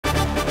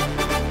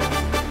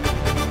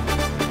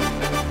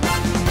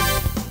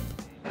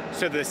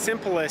So the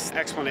simplest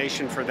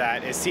explanation for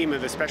that is SEMA,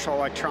 the Special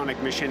Electronic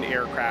Mission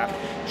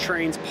Aircraft,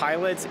 trains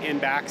pilots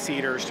and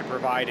backseaters to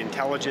provide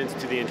intelligence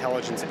to the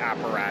intelligence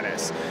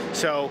apparatus.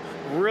 So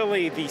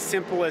really the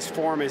simplest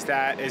form is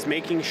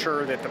making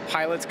sure that the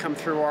pilots come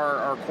through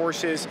our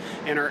courses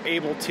and are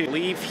able to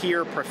leave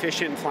here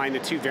proficient in flying the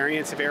two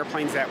variants of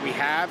airplanes that we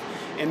have,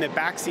 and the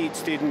backseat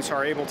students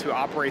are able to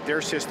operate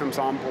their systems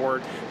on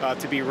board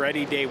to be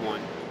ready day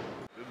one.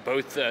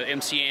 Both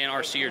MC and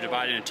RC are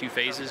divided into two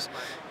phases,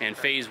 and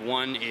phase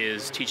one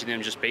is teaching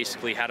them just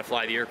basically how to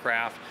fly the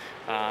aircraft,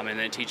 and then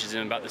it teaches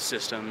them about the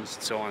systems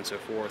and so on and so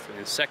forth. And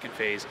the second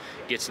phase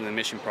gets in the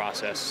mission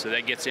process, so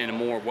that gets into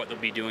more of what they'll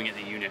be doing at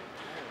the unit.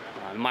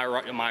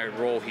 My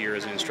role here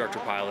as an instructor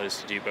pilot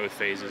is to do both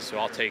phases, so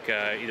I'll take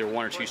either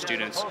one or two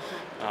students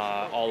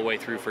all the way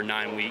through for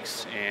 9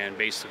 weeks, and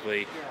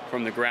basically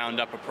from the ground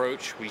up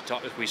approach,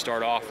 we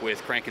start off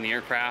with cranking the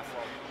aircraft,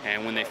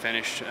 and when they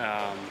finish,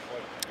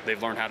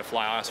 they've learned how to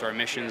fly ISR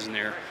missions, and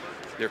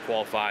they're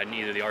qualified in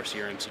either the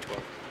RC or MC-12.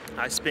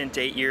 I spent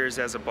 8 years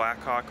as a Black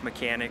Hawk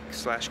mechanic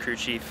 / crew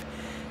chief,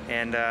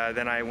 and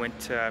then I went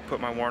to put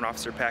my warrant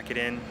officer packet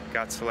in,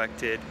 got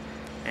selected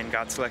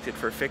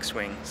for a fixed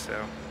wing.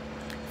 So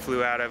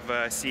flew out of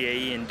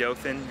CAE in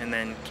Dothan and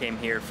then came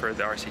here for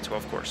the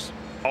RC-12 course.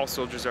 All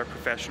soldiers are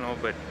professional,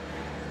 but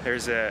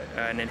there's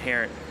an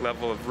inherent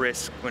level of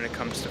risk when it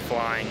comes to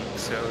flying,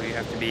 so you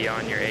have to be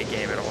on your A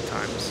game at all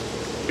times.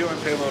 Fuel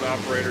and payload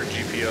operator,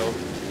 GPO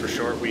for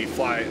short. We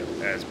fly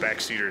as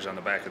backseaters on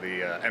the back of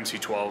the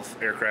MC-12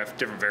 aircraft,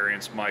 different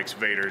variants, Mikes,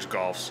 Vaders,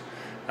 Golfs,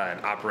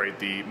 and operate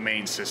the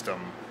main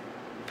system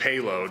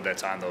payload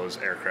that's on those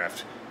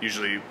aircraft,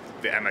 usually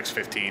the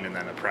MX-15 and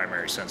then a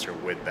primary sensor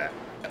with that.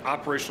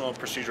 Operational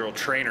procedural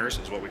trainers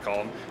is what we call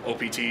them,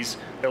 OPTs.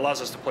 It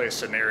allows us to play a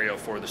scenario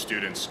for the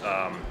students.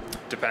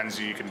 Depends,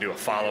 you can do a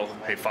follow,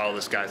 hey, follow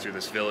this guy through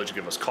this village,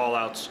 give us call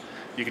outs.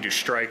 You can do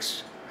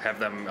strikes, have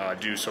them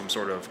do some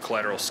sort of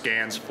collateral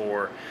scans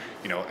for,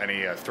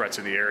 any threats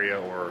in the area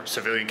or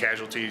civilian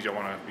casualties. You don't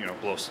want to,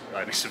 blow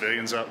any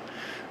civilians up.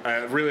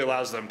 It really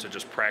allows them to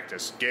just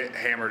practice, get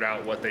hammered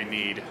out what they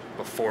need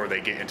before they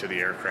get into the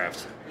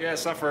aircraft. Yeah,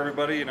 it's not for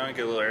everybody. You get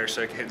a little air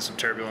sick, hitting some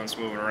turbulence,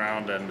 moving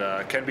around, and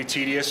it can be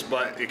tedious,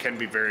 but it can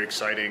be very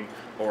exciting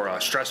or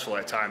stressful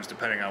at times,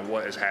 depending on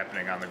what is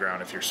happening on the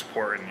ground. If you're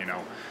supporting,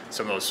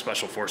 some of those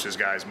special forces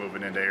guys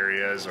moving into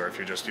areas, or if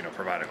you're just,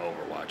 providing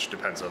overwatch,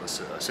 depends on the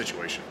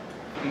situation.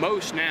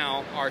 Most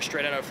now are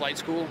straight out of flight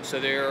school, so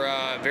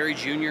they're very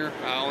junior,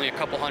 only a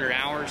couple hundred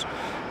hours.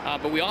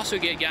 But we also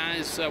get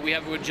guys, we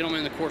have a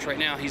gentleman in the course right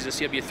now, he's a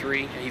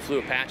CW3, he flew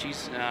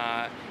Apaches.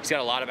 He's got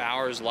a lot of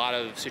hours, a lot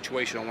of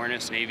situational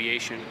awareness and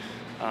aviation.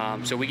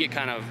 So we get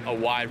kind of a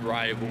wide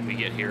variety of what we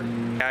get here.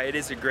 Yeah, it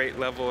is a great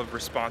level of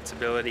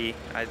responsibility.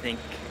 I think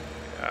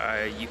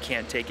you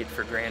can't take it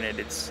for granted.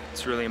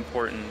 It's really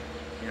important.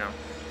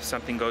 If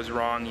something goes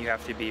wrong, you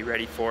have to be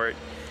ready for it.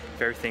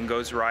 If everything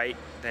goes right,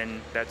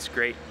 then that's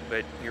great,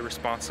 but you're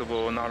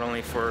responsible not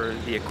only for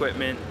the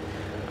equipment,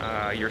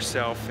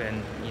 yourself,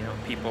 and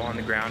people on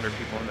the ground or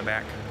people in the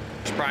back.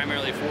 It's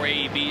primarily 4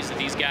 AEBs that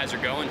these guys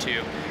are going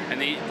to, and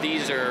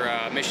these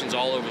are missions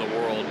all over the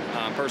world.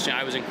 Personally,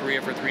 I was in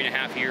Korea for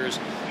 3.5 years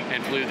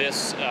and flew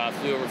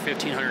over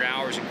 1,500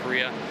 hours in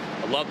Korea.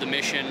 I loved the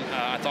mission.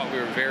 I thought we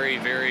were very,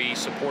 very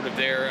supportive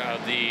there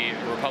of the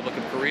Republic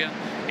of Korea,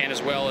 and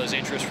as well as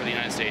interest for the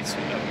United States of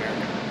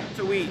America.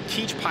 So we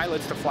teach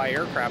pilots to fly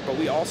aircraft, but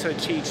we also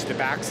teach the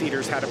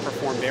backseaters how to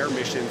perform their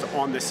missions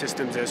on the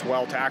systems as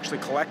well to actually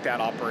collect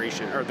that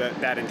operation or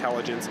that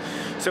intelligence.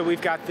 So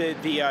we've got the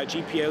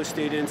GPO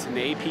students and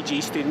the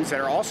APG students that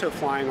are also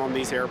flying on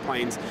these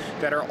airplanes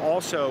that are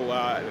also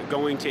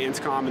going to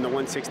INSCOM and the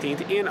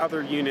 116th and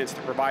other units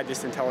to provide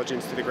this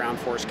intelligence to the ground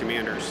force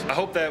commanders. I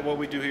hope that what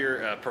we do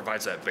here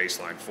provides that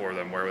baseline for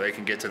them where they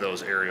can get to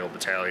those aerial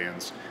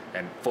battalions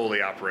and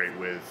fully operate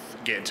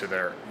getting to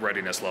their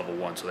readiness level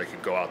 1 so they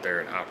can go out there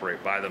and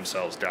operate by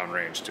themselves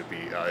downrange to be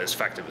as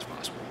effective as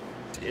possible.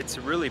 It's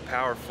really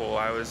powerful.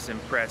 I was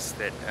impressed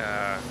that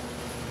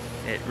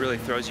it really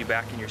throws you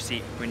back in your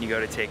seat when you go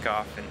to take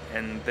off,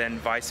 and then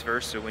vice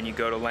versa. When you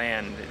go to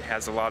land, it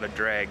has a lot of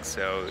drag,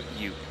 so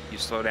you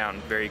slow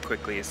down very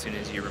quickly as soon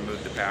as you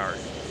remove the power.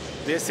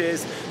 This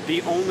is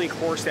the only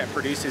course that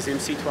produces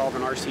MC-12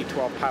 and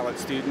RC-12 pilot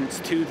students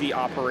to the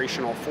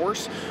operational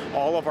force.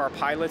 All of our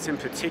pilots in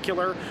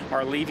particular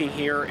are leaving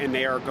here and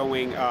they are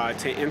going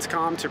to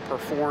INSCOM to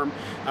perform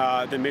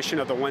the mission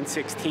of the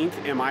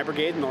 116th MI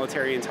Brigade,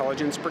 Military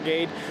Intelligence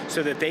Brigade,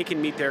 so that they can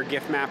meet their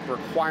gift map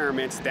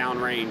requirements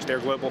downrange, their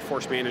global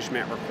force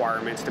management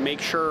requirements, to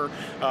make sure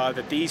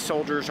that these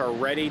soldiers are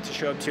ready to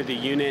show up to the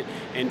unit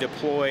and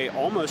deploy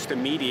almost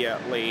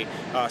immediately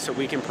so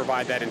we can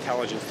provide that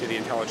intelligence to the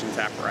intelligence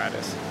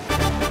apparatus.